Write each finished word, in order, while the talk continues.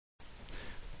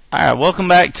Alright, welcome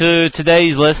back to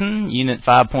today's lesson, Unit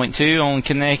 5.2 on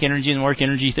kinetic energy and work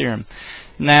energy theorem.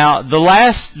 Now, the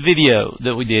last video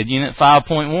that we did, Unit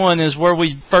 5.1, is where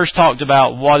we first talked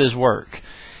about what is work.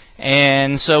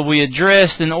 And so we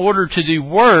addressed, in order to do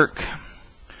work,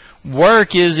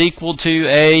 work is equal to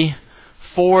a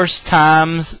force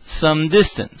times some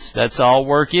distance. That's all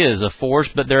work is, a force,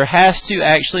 but there has to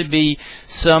actually be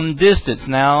some distance.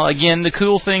 Now, again, the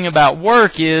cool thing about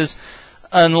work is,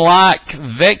 unlike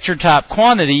vector type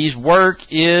quantities, work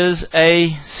is a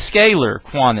scalar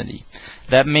quantity.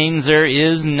 That means there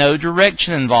is no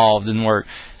direction involved in work.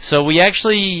 So we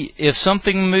actually, if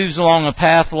something moves along a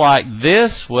path like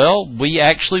this, well, we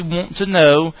actually want to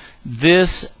know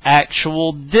this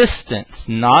actual distance.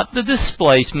 Not the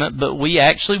displacement, but we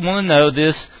actually want to know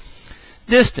this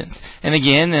distance. And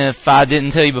again, if I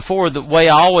didn't tell you before, the way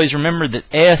I always remember that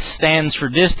S stands for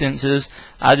distance is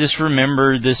I just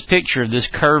remember this picture of this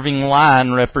curving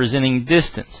line representing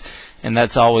distance. And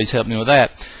that's always helped me with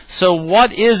that. So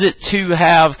what is it to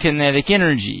have kinetic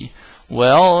energy?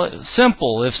 Well,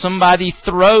 simple. If somebody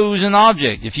throws an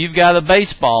object, if you've got a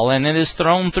baseball and it is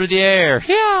thrown through the air,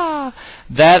 yeah,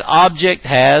 that object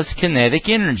has kinetic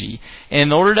energy.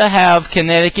 In order to have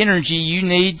kinetic energy, you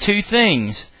need two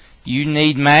things. You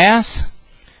need mass,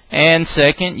 and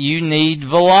second, you need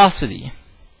velocity.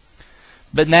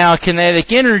 But now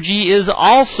kinetic energy is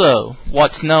also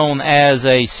what's known as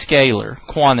a scalar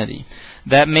quantity.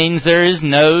 That means there is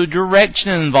no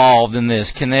direction involved in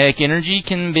this. Kinetic energy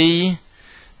can be,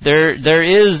 there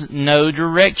is no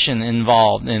direction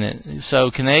involved in it. So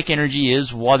kinetic energy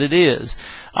is what it is.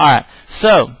 Alright,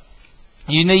 so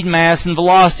you need mass and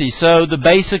velocity. So the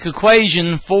basic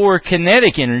equation for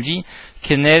kinetic energy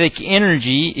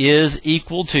is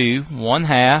equal to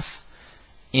 1/2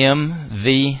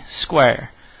 mv squared.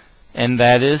 And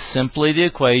that is simply the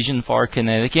equation for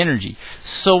kinetic energy.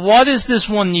 So what is this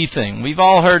one new thing? We've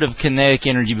all heard of kinetic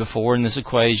energy before in this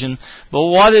equation, but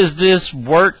what is this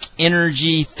work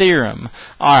energy theorem?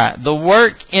 Alright, the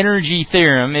work energy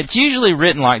theorem, it's usually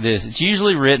written like this. It's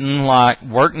usually written like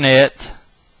work net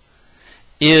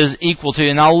is equal to,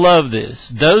 and I love this,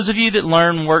 those of you that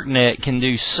learn work net can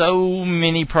do so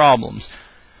many problems.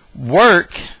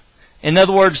 Work, in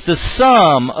other words, the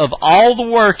sum of all the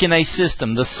work in a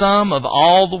system, the sum of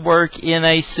all the work in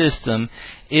a system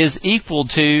is equal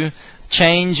to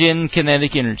change in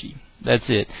kinetic energy.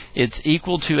 That's it. It's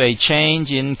equal to a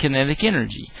change in kinetic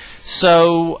energy.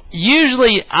 So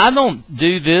usually I don't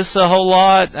do this a whole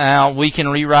lot. Now we can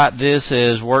rewrite this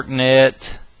as work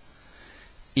net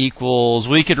equals,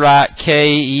 we could write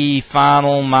KE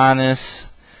final minus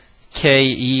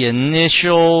KE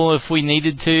initial if we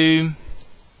needed to.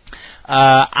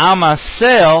 I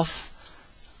myself,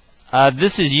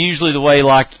 this is usually the way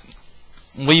like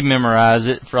we memorize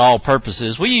it for all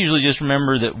purposes. We usually just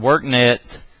remember that work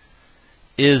net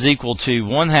is equal to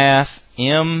 1/2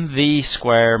 mv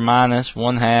squared minus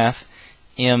 1/2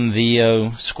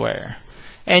 mvo squared.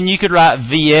 And you could write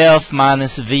VF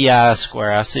minus VI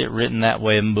squared. I see it written that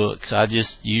way in books. I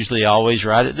just usually always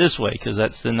write it this way because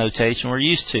that's the notation we're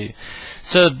used to.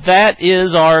 So that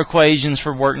is our equations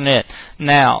for work net.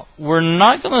 Now, we're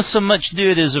not going to so much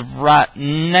do it as of right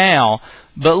now,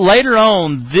 but later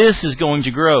on this is going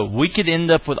to grow. We could end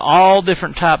up with all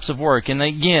different types of work. And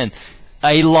again,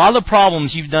 a lot of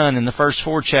problems you've done in the first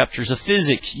 4 chapters of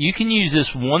physics, you can use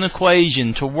this one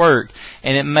equation to work,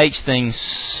 and it makes things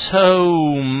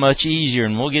so much easier,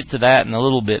 and we'll get to that in a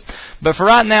little bit. But for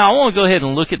right now, I want to go ahead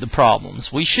and look at the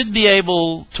problems. We should be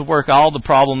able to work all the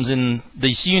problems in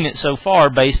this unit so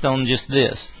far based on just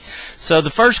this. So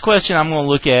the first question I'm going to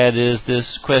look at is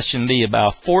this question B.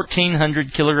 About a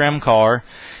 1,400 kilogram car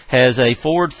has a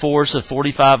forward force of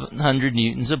 4,500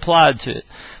 newtons applied to it.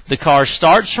 The car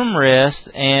starts from rest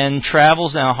and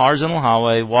travels down a horizontal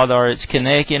highway. What are its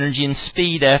kinetic energy and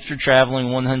speed after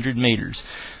traveling 100 meters?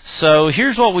 So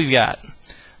here's what we've got.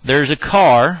 There's a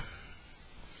car,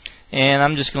 and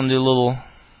I'm just going to do a little,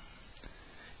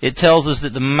 it tells us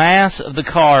that the mass of the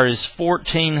car is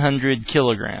 1,400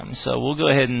 kilograms. So we'll go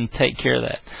ahead and take care of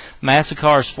that. Mass of the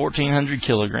car is 1,400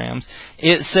 kilograms.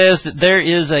 It says that there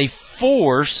is a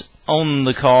force on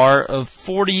the car of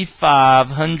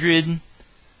 4,500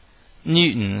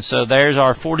 newton. So there's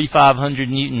our 4,500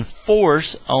 newton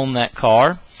force on that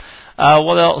car.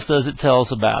 What else does it tell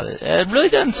us about it? It really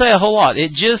doesn't say a whole lot.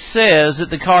 It just says that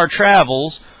the car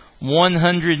travels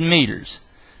 100 meters.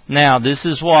 Now, this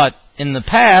is what in the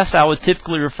past I would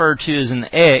typically refer to as an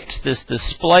X, this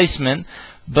displacement,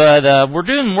 but we're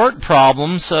doing work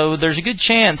problems, so there's a good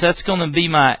chance that's going to be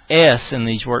my S in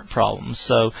these work problems.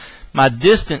 So My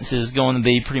distance is going to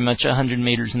be pretty much 100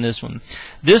 meters in this one.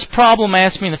 This problem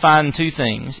asks me to find two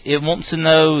things. It wants to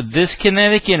know this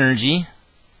kinetic energy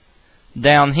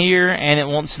down here, and it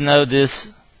wants to know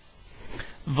this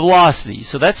velocity.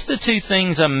 So that's the two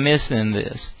things I'm missing in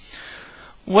this.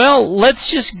 Well, let's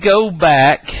just go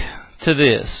back to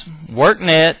this. Work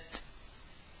net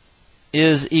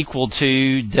is equal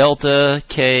to delta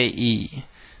KE.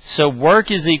 So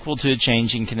work is equal to a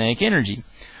change in kinetic energy.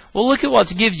 Well, look at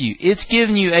what's given you. It's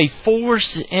given you a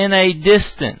force and a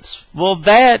distance. Well,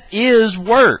 that is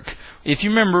work. If you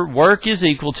remember, work is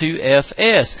equal to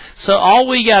Fs. So all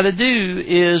we got to do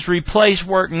is replace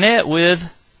work net with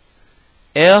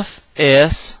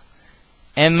Fs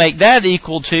and make that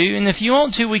equal to, and if you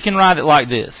want to, we can write it like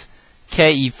this.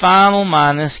 Ke final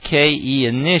minus Ke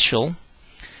initial.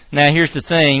 Now here's the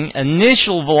thing.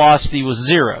 Initial velocity was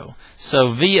 0. So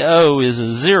VO is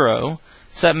a 0.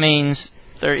 So that means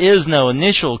there is no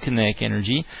initial kinetic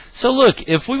energy. So look,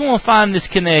 if we want to find this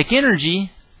kinetic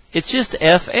energy, it's just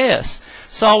Fs.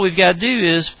 So all we've got to do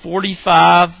is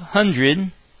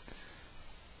 4,500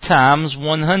 times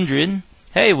 100.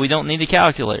 Hey, we don't need a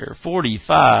calculator.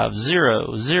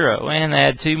 4,500 and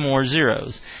add 2 more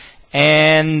zeros.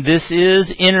 And this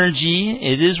is energy.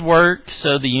 It is work,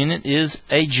 so the unit is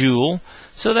a joule.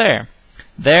 So there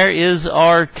is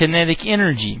our kinetic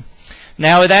energy.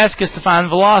 Now it asks us to find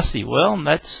velocity. Well,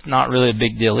 that's not really a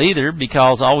big deal either,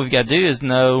 because all we've got to do is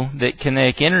know that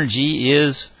kinetic energy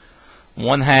is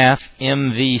 1/2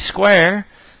 mv squared.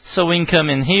 So we can come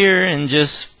in here and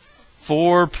just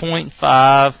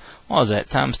 4.5, what was that,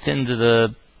 times 10 to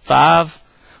the 5?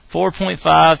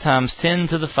 4.5 times 10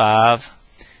 to the 5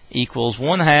 equals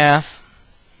 1/2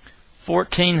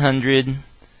 1400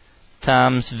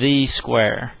 times v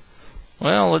squared.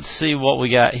 Well, let's see what we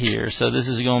got here. So this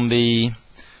is going to be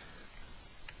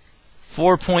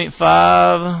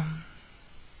 4.5.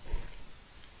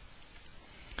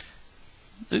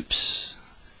 Oops.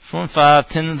 4.5,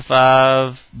 10 to the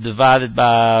 5 divided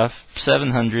by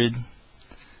 700.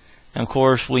 And of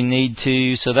course we need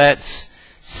to, so that's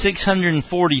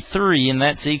 643, and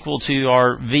that's equal to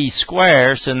our v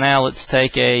squared. So now let's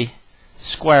take a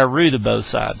square root of both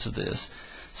sides of this.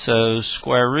 So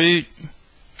square root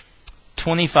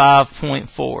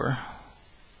 25.4.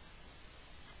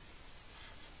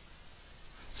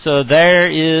 So there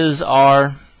is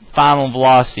our final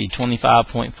velocity,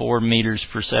 25.4 meters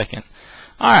per second.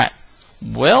 Alright,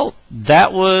 well,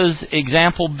 that was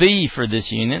example B for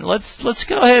this unit. Let's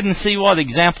go ahead and see what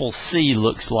example C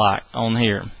looks like on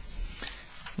here.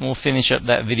 We'll finish up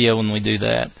that video when we do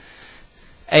that.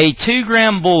 A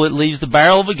 2-gram bullet leaves the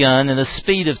barrel of a gun at a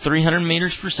speed of 300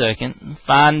 meters per second.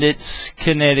 Find its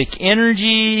kinetic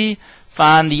energy.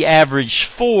 Find the average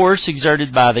force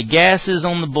exerted by the gases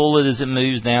on the bullet as it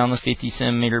moves down the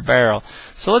 50-centimeter barrel.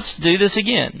 So let's do this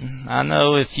again. I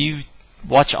know if you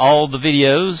watch all the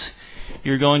videos,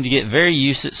 you're going to get very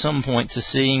used at some point to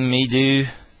seeing me do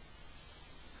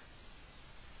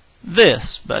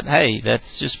this. But hey,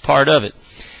 that's just part of it.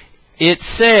 It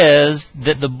says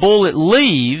that the bullet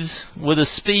leaves with a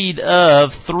speed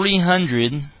of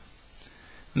 300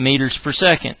 meters per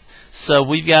second. So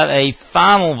we've got a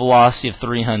final velocity of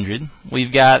 300.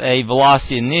 We've got a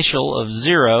velocity initial of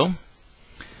 0,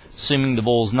 assuming the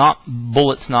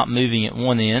bullet's not moving at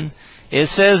one end. It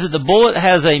says that the bullet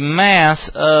has a mass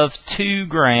of 2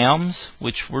 grams,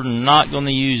 which we're not going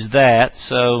to use that.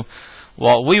 So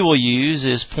what we will use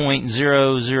is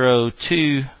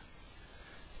 0.002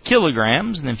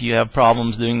 kilograms, and if you have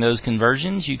problems doing those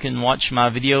conversions, you can watch my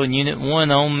video in Unit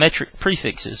 1 on metric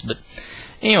prefixes. But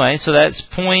anyway, so that's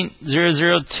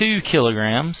 0.002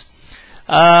 kilograms.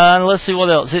 Let's see what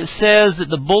else. It says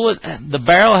that the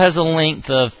barrel has a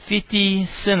length of 50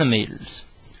 centimeters,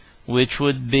 which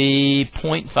would be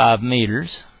 0.5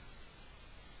 meters.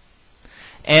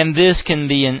 And this can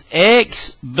be an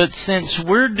X, but since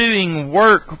we're doing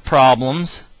work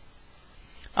problems,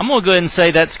 I'm going to go ahead and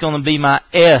say that's going to be my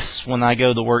S when I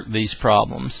go to work these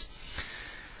problems.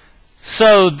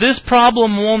 So this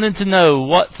problem wanted to know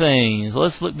what things.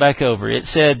 Let's look back over. It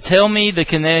said, tell me the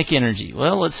kinetic energy.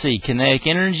 Well, let's see. Kinetic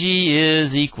energy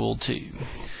is equal to.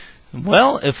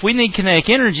 Well, if we need kinetic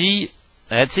energy,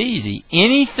 that's easy.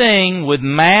 Anything with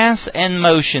mass and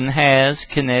motion has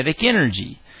kinetic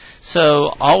energy.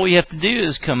 So all we have to do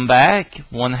is come back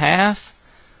 1/2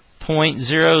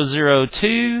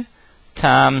 0.002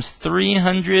 times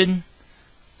 300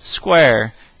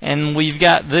 square, and we've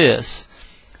got this.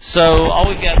 So all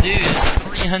we've got to do is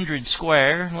 300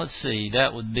 square. Let's see,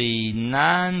 that would be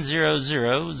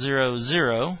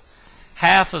 90000.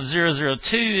 Half of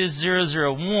 002 is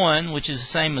 001, which is the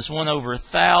same as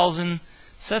 1/1000.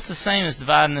 So that's the same as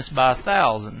dividing this by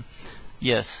 1,000.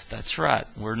 Yes, that's right.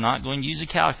 We're not going to use a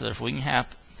calculator if we can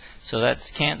happen. So that's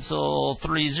cancel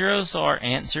 3 zeros. So our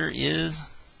answer is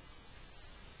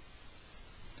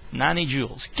 90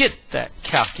 joules. Get that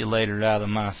calculator out of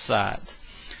my sight.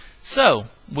 So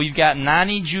we've got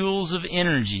 90 joules of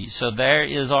energy. So there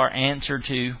is our answer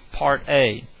to part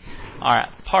A. All right,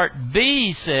 part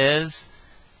B says,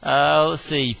 let's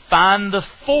see, find the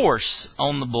force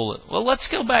on the bullet. Well, let's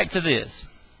go back to this.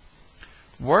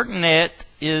 Work net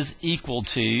is equal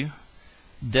to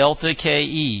delta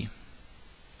KE.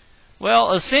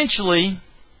 Well, essentially,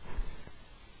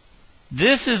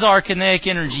 this is our kinetic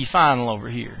energy final over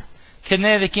here.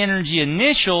 Kinetic energy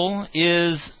initial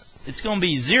is, it's going to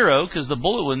be 0 because the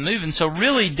bullet was moving. So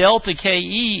really, delta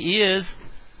KE is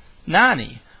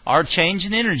 90. Our change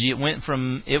in energy, it went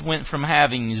from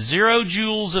having 0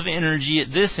 joules of energy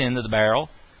at this end of the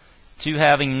barrel to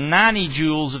having 90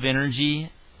 joules of energy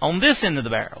on this end of the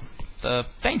barrel, the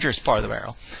dangerous part of the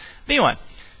barrel. But anyway,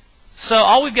 so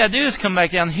all we've got to do is come back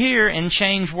down here and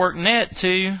change work net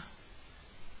to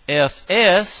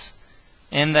Fs,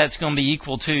 and that's going to be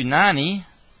equal to 90.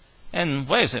 And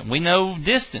wait a second, we know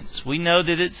distance. We know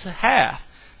that it's half.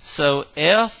 So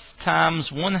F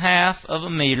times 1/2 of a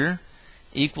meter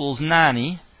equals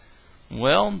 90.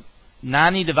 Well,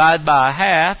 90 divided by a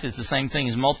half is the same thing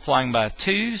as multiplying by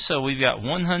 2. So we've got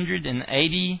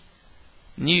 180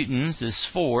 newtons, this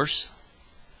force.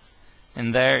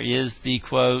 And there is the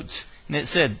quote. And it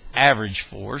said average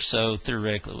force, so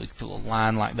theoretically we could put a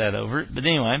line like that over it. But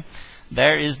anyway,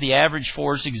 there is the average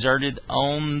force exerted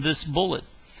on this bullet.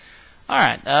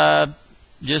 Alright,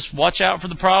 just watch out for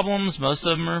the problems. Most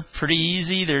of them are pretty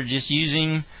easy. They're just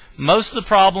using, most of the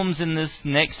problems in this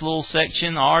next little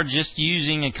section are just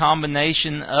using a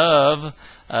combination of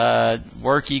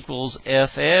work equals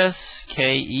Fs,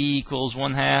 Ke equals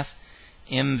 1/2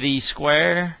 mv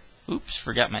square. Oops,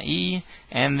 forgot my E.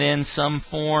 And then some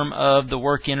form of the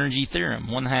work energy theorem,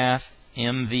 1/2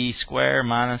 mv square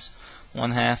minus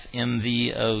 1/2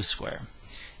 mvo square.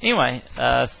 Anyway,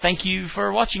 thank you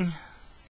for watching.